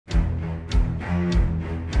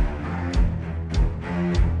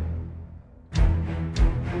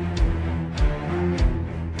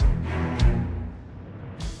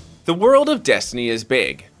The world of Destiny is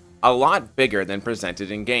big, a lot bigger than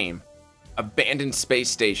presented in game. Abandoned space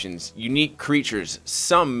stations, unique creatures,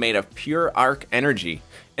 some made of pure arc energy,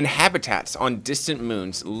 and habitats on distant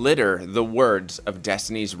moons litter the words of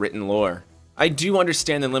Destiny's written lore. I do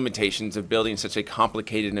understand the limitations of building such a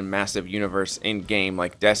complicated and massive universe in-game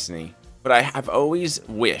like Destiny, but I have always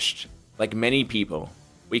wished, like many people,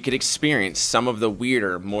 we could experience some of the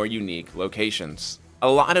weirder, more unique locations.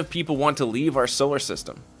 A lot of people want to leave our solar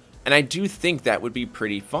system, and I do think that would be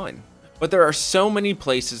pretty fun. But there are so many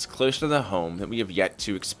places close to the home that we have yet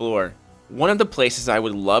to explore. One of the places I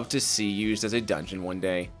would love to see used as a dungeon one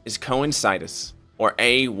day is Coincidus, or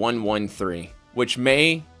A113, which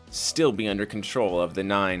may still be under control of the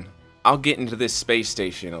Nine. I'll get into this space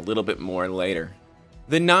station a little bit more later.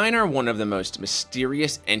 The Nine are one of the most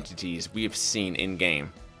mysterious entities we have seen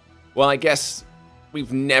in-game. Well, I guess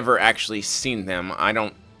we've never actually seen them. I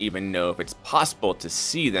don't even know if it's possible to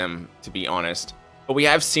see them, to be honest. But we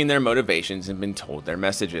have seen their motivations and been told their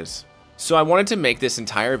messages. So I wanted to make this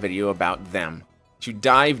entire video about them, to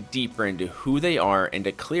dive deeper into who they are and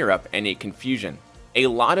to clear up any confusion. A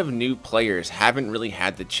lot of new players haven't really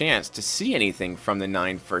had the chance to see anything from the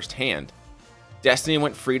Nine firsthand. Destiny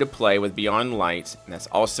went free to play with Beyond Light, and that's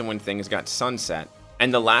also when things got sunset.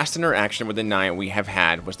 And the last interaction with the Nine we have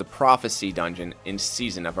had was the Prophecy dungeon in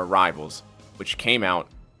Season of Arrivals, which came out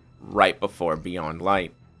right before Beyond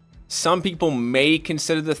Light. Some people may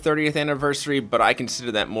consider the 30th anniversary, but I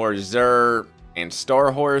consider that more Xur and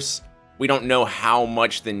Starhorse. We don't know how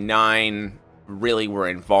much the Nine really were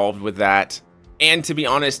involved with that. And to be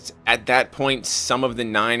honest, at that point, some of the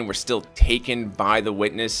Nine were still taken by the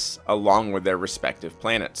Witness along with their respective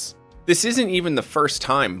planets. This isn't even the first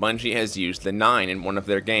time Bungie has used the Nine in one of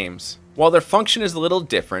their games. While their function is a little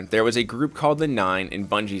different, there was a group called the Nine in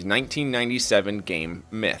Bungie's 1997 game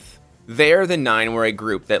Myth. There, the Nine were a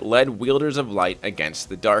group that led wielders of light against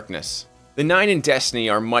the darkness. The Nine in Destiny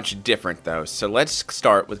are much different though, so let's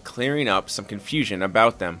start with clearing up some confusion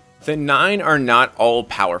about them. The Nine are not all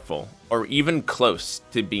powerful, or even close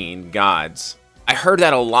to being gods. I heard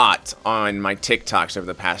that a lot on my TikToks over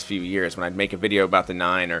the past few years when I'd make a video about the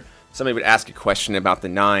Nine, or somebody would ask a question about the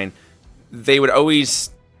Nine. They would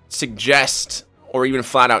always suggest, or even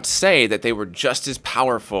flat out say, that they were just as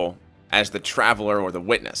powerful as the Traveler or the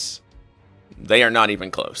Witness. They are not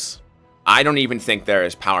even close. I don't even think they're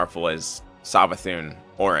as powerful as Savathun,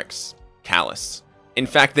 Oryx, Callus. In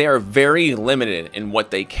fact, they are very limited in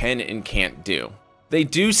what they can and can't do. They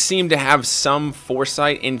do seem to have some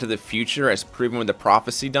foresight into the future as proven with the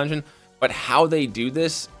Prophecy dungeon, but how they do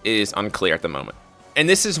this is unclear at the moment. And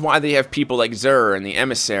this is why they have people like Xur and the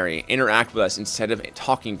Emissary interact with us instead of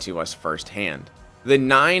talking to us firsthand. The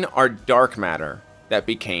Nine are dark matter that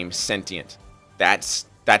became sentient. That's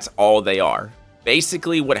all they are.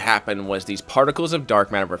 Basically what happened was these particles of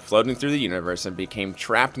dark matter were floating through the universe and became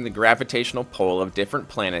trapped in the gravitational pull of different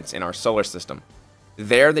planets in our solar system.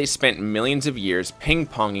 There they spent millions of years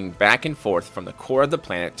ping-ponging back and forth from the core of the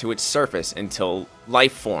planet to its surface until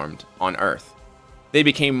life formed on Earth. They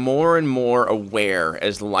became more and more aware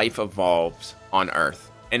as life evolved on Earth,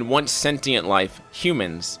 and once sentient life,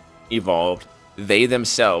 humans, evolved, they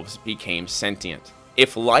themselves became sentient.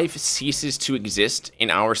 If life ceases to exist in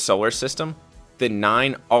our solar system, the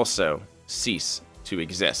Nine also cease to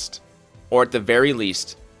exist, or at the very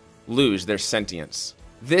least, lose their sentience.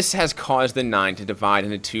 This has caused the Nine to divide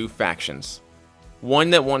into two factions,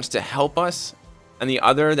 one that wants to help us, and the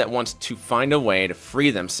other that wants to find a way to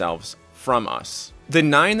free themselves from us. The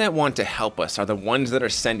Nine that want to help us are the ones that are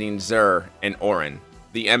sending Xur and Orin,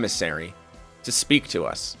 the Emissary, to speak to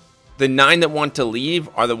us. The Nine that want to leave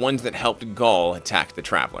are the ones that helped Gaul attack the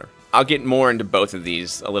Traveler. I'll get more into both of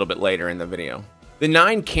these a little bit later in the video. The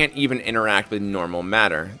Nine can't even interact with normal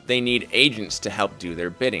matter. They need agents to help do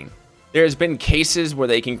their bidding. There has been cases where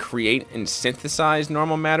they can create and synthesize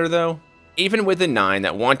normal matter though. Even with the Nine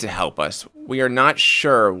that want to help us, we are not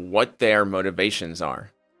sure what their motivations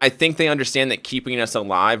are. I think they understand that keeping us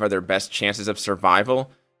alive are their best chances of survival,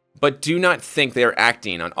 but do not think they are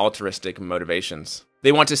acting on altruistic motivations.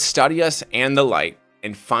 They want to study us and the light,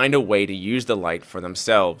 and find a way to use the light for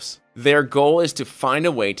themselves. Their goal is to find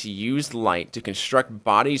a way to use light to construct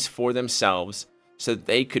bodies for themselves so that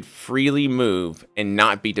they could freely move and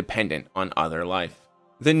not be dependent on other life.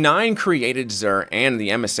 The Nine created Xur and the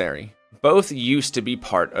Emissary. Both used to be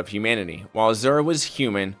part of humanity. While Xur was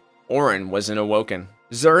human, Orin was an Awoken.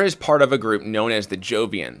 Xur is part of a group known as the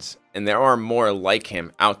Jovians, and there are more like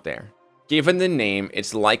him out there. Given the name,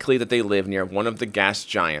 it's likely that they live near one of the gas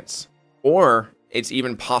giants, or it's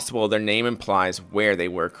even possible their name implies where they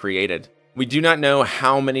were created. We do not know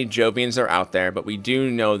how many Jovians are out there, but we do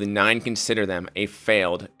know the 9 consider them a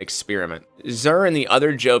failed experiment. Xur and the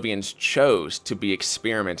other Jovians chose to be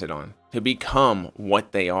experimented on, to become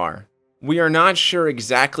what they are. We are not sure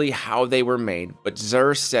exactly how they were made, but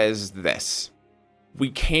Xur says this: "We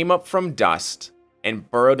came up from dust and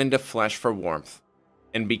burrowed into flesh for warmth,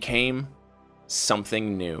 and became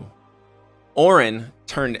something new." Orin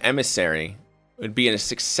turned emissary would be a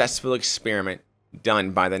successful experiment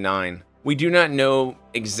done by the 9. We do not know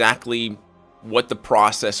exactly what the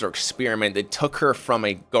process or experiment that took her from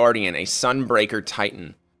a guardian, a Sunbreaker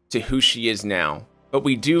Titan, to who she is now. But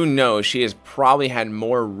we do know she has probably had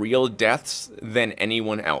more real deaths than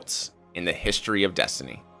anyone else in the history of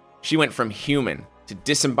Destiny. She went from human to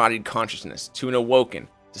disembodied consciousness to an awoken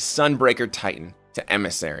to Sunbreaker Titan to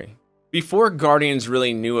emissary. Before Guardians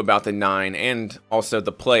really knew about the 9 and also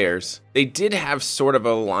the players, they did have sort of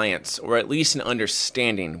an alliance, or at least an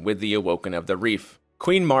understanding with the Awoken of the Reef.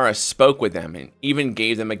 Queen Mara spoke with them and even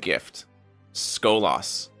gave them a gift,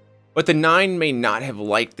 Skolas. But the 9 may not have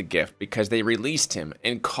liked the gift because they released him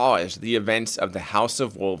and caused the events of the House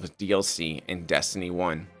of Wolves DLC in Destiny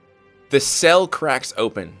 1. The cell cracks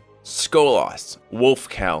open. Skolas,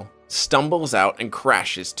 Wolfkel, stumbles out and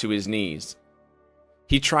crashes to his knees.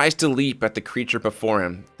 He tries to leap at the creature before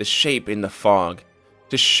him, the shape in the fog,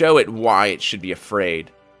 to show it why it should be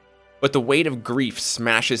afraid. But the weight of grief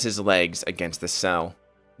smashes his legs against the cell.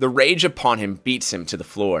 The rage upon him beats him to the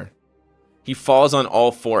floor. He falls on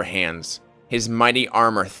all 4 hands, his mighty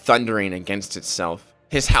armor thundering against itself.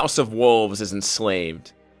 His house of wolves is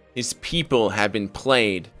enslaved. His people have been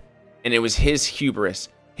played, and it was his hubris,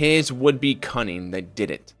 his would-be cunning that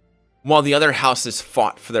did it. While the other houses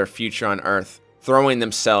fought for their future on Earth, throwing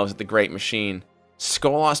themselves at the great machine,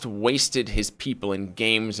 Skolas wasted his people in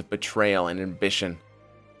games of betrayal and ambition.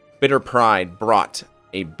 Bitter pride brought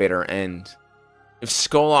a bitter end. If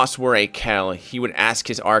Skolas were a Kel, he would ask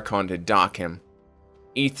his Archon to dock him.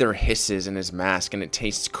 Ether hisses in his mask and it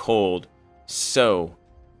tastes cold, so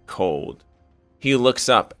cold. He looks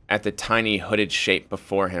up at the tiny hooded shape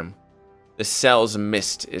before him. The cell's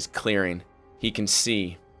mist is clearing. He can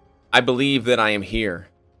see. "I believe that I am here,"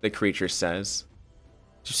 the creature says.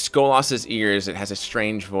 To Skolas' ears, it has a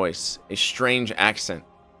strange voice, a strange accent.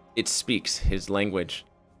 It speaks his language.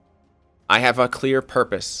 "I have a clear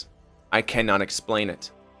purpose. I cannot explain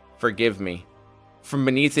it. Forgive me." From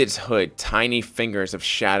beneath its hood, tiny fingers of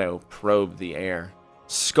shadow probe the air.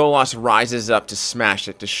 Skolas rises up to smash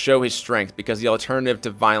it, to show his strength, because the alternative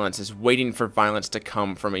to violence is waiting for violence to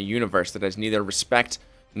come from a universe that has neither respect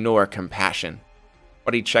nor compassion.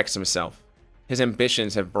 But he checks himself. His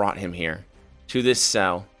ambitions have brought him here, to this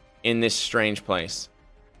cell, in this strange place.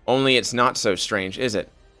 Only it's not so strange, is it?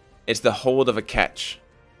 It's the hold of a catch.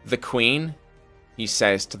 "The Queen?" he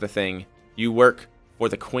says to the thing. "You work for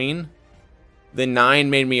the Queen?" "The 9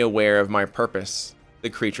 made me aware of my purpose," the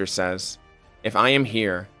creature says. "If I am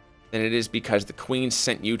here, then it is because the Queen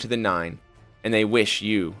sent you to the 9, and they wish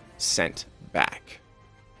you sent back."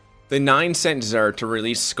 The 9 sent Xur to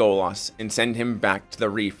release Skolas and send him back to the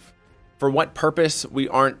Reef. For what purpose, we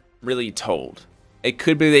aren't really told. It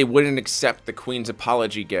could be they wouldn't accept the Queen's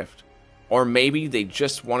apology gift, or maybe they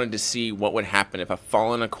just wanted to see what would happen if a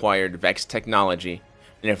Fallen acquired Vex technology,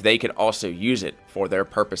 and if they could also use it for their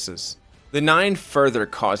purposes. The 9 further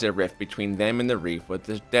caused a rift between them and the Reef with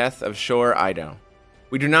the death of Shor Ido.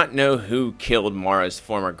 We do not know who killed Mara's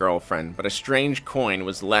former girlfriend, but a strange coin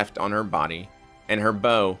was left on her body, and her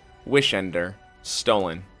bow, Wishender,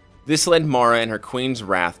 stolen. This led Mara and her queen's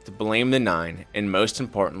wrath to blame the 9, and most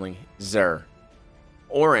importantly, Xur.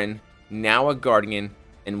 Orin, now a guardian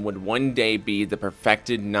and would one day be the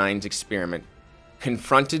perfected 9's experiment,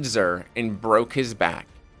 confronted Xur and broke his back,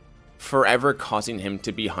 forever causing him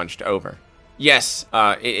to be hunched over. Yes,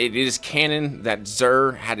 it is canon that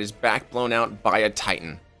Xur had his back blown out by a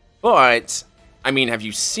Titan. But, I mean, have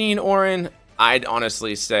you seen Orin? I'd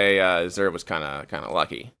honestly say Xur was kind of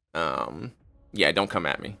lucky. Yeah, don't come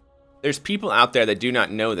at me. There's people out there that do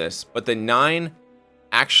not know this, but the 9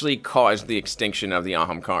 actually caused the extinction of the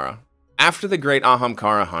Ahamkara. After the Great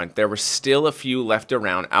Ahamkara hunt, there were still a few left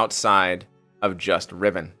around outside of just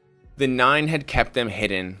Riven. The 9 had kept them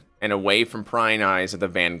hidden and away from prying eyes of the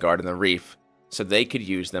Vanguard and the Reef, so they could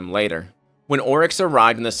use them later. When Oryx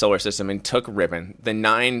arrived in the solar system and took Riven, the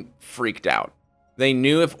 9 freaked out. They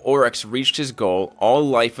knew if Oryx reached his goal, all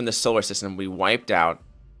life in the solar system would be wiped out,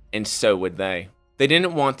 and so would they. They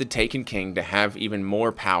didn't want the Taken King to have even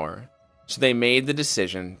more power, so they made the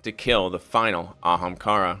decision to kill the final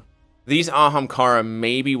Ahamkara. These Ahamkara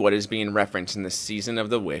may be what is being referenced in the Season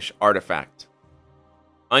of the Wish artifact.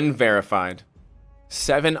 Unverified.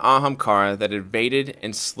 7 Ahamkara that evaded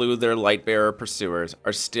and slew their Lightbearer pursuers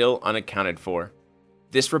are still unaccounted for.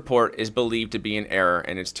 This report is believed to be an error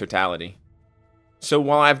in its totality. So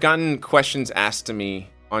while I've gotten questions asked to me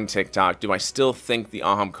on TikTok, do I still think the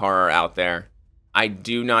Ahamkara are out there? I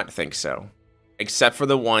do not think so, except for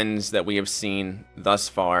the ones that we have seen thus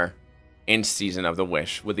far in Season of the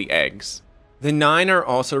Wish with the eggs. The 9 are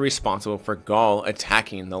also responsible for Gaul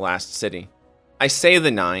attacking the last city. I say the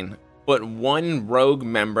 9, but one rogue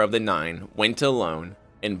member of the 9 went alone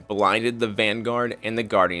and blinded the Vanguard and the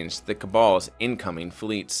Guardians to the Cabal's incoming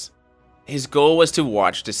fleets. His goal was to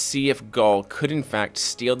watch to see if Gaul could in fact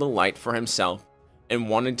steal the light for himself and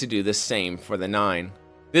wanted to do the same for the 9.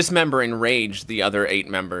 This member enraged the other 8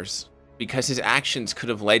 members because his actions could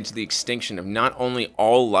have led to the extinction of not only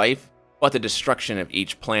all life, but the destruction of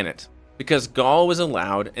each planet. Because Gaul was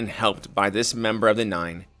allowed and helped by this member of the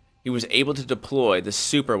 9, he was able to deploy the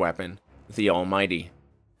super weapon, the Almighty.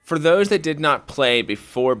 For those that did not play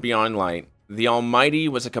before Beyond Light, the Almighty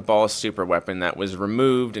was a Cabal super weapon that was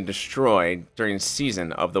removed and destroyed during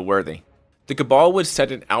Season of the Worthy. The Cabal would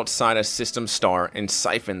set it outside a system star and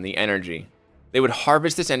siphon the energy. They would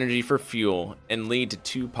harvest this energy for fuel and lead to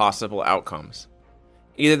 2 possible outcomes.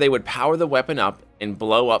 Either they would power the weapon up and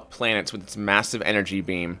blow up planets with its massive energy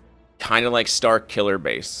beam, kind of like Star Killer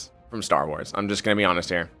Base from Star Wars. I'm just going to be honest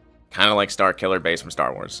here. Kind of like Star Killer Base from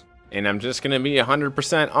Star Wars. And I'm just going to be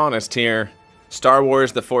 100% honest here. Star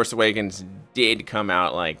Wars The Force Awakens did come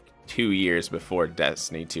out like 2 years before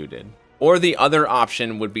Destiny 2 did. Or the other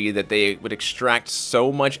option would be that they would extract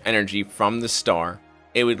so much energy from the star,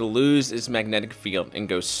 it would lose its magnetic field and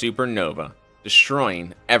go supernova,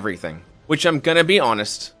 destroying everything. Which I'm going to be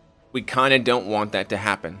honest, we kind of don't want that to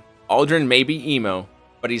happen. Aldrin may be emo,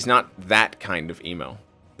 but he's not that kind of emo.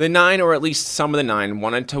 The 9, or at least some of the 9,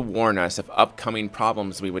 wanted to warn us of upcoming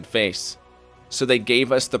problems we would face. So they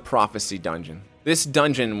gave us the Prophecy Dungeon. This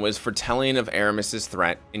dungeon was foretelling of Aramis's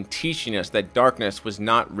threat and teaching us that darkness was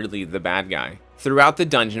not really the bad guy. Throughout the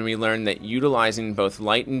dungeon, we learned that utilizing both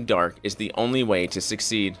light and dark is the only way to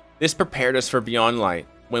succeed. This prepared us for Beyond Light,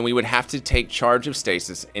 when we would have to take charge of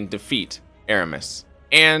Stasis and defeat Aramis.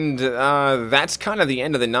 And that's kind of the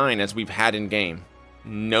end of the 9 as we've had in game.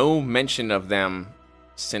 No mention of them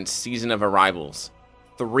since Season of Arrivals,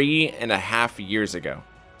 3.5 years ago.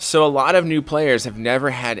 So a lot of new players have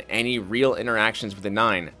never had any real interactions with the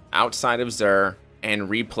 9 outside of Xur and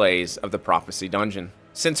replays of the Prophecy Dungeon.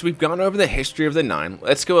 Since we've gone over the history of the 9,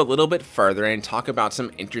 let's go a little bit further and talk about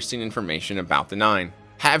some interesting information about the 9.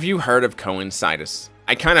 Have you heard of Coincitus?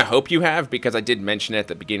 I kind of hope you have, because I did mention it at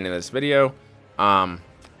the beginning of this video.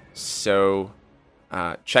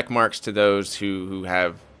 Check marks to those who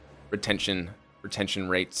have retention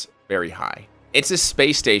rates very high. It's a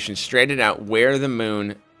space station stranded out where the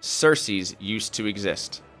moon Circes used to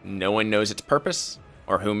exist. No one knows its purpose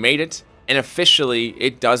or who made it, and officially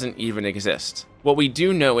it doesn't even exist. What we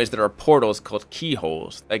do know is there are portals called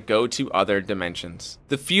keyholes that go to other dimensions.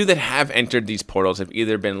 The few that have entered these portals have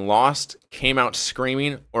either been lost, came out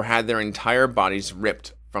screaming, or had their entire bodies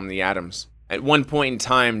ripped from the atoms. At one point in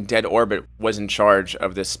time, Dead Orbit was in charge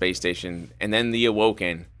of this space station, and then the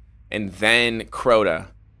Awoken, and then Crota,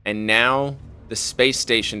 and now the space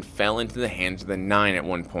station fell into the hands of the 9 at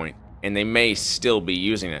one point, and they may still be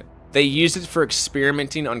using it. They used it for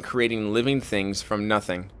experimenting on creating living things from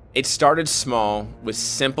nothing. It started small, with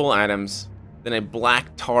simple atoms, then a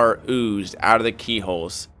black tar oozed out of the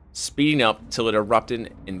keyholes, speeding up till it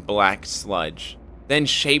erupted in black sludge. Then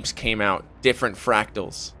shapes came out, different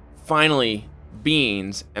fractals. Finally,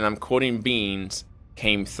 beings, and I'm quoting beings,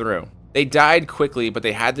 came through. They died quickly, but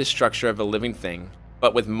they had the structure of a living thing,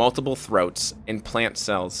 but with multiple throats and plant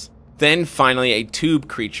cells. Then finally a tube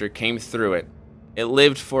creature came through it. It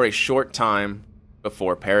lived for a short time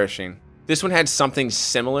before perishing. This one had something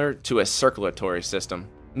similar to a circulatory system.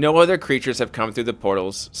 No other creatures have come through the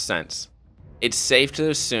portals since. It's safe to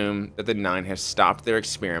assume that the 9 have stopped their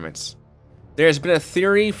experiments. There has been a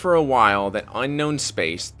theory for a while that unknown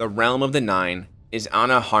space, the realm of the 9, is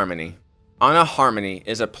Anna Harmony. Anna Harmony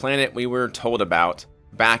is a planet we were told about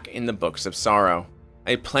back in the Books of Sorrow.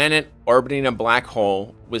 A planet orbiting a black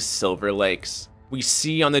hole with silver lakes. We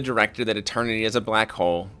see on the director that eternity is a black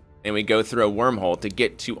hole, and we go through a wormhole to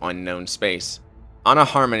get to unknown space. Anna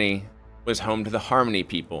Harmony was home to the Harmony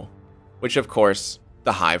people, which of course,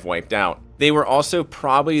 the Hive wiped out. They were also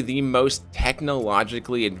probably the most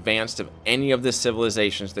technologically advanced of any of the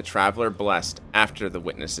civilizations the Traveler blessed after the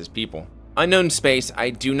Witnesses people. Unknown space, I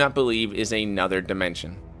do not believe, is another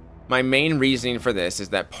dimension. My main reasoning for this is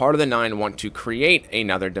that part of the 9 want to create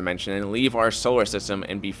another dimension and leave our solar system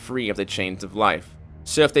and be free of the chains of life.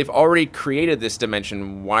 So if they've already created this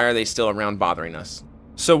dimension, why are they still around bothering us?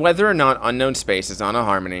 So whether or not Unknown Space is on a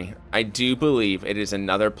Harmony, I do believe it is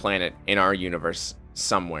another planet in our universe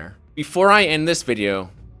somewhere. Before I end this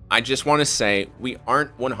video, I just want to say we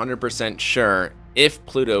aren't 100% sure if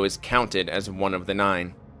Pluto is counted as one of the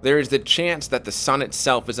 9. There is the chance that the Sun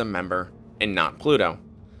itself is a member and not Pluto,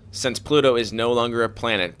 since Pluto is no longer a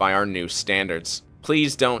planet by our new standards.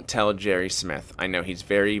 Please don't tell Jerry Smith. I know he's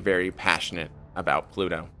very, very passionate about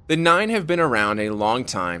Pluto. The 9 have been around a long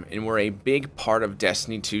time and were a big part of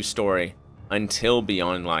Destiny 2's story until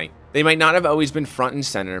Beyond Light. They might not have always been front and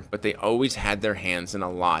center, but they always had their hands in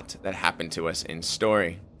a lot that happened to us in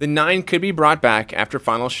story. The 9 could be brought back after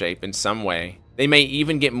Final Shape in some way. They may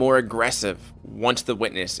even get more aggressive once the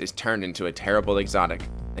Witness is turned into a terrible exotic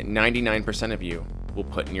that 99% of you will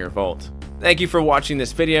put in your vault. Thank you for watching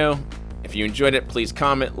this video. If you enjoyed it, please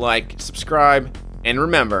comment, like, subscribe, and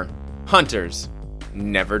remember, hunters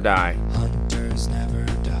never die. Hunters never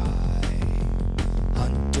die.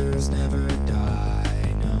 Hunters never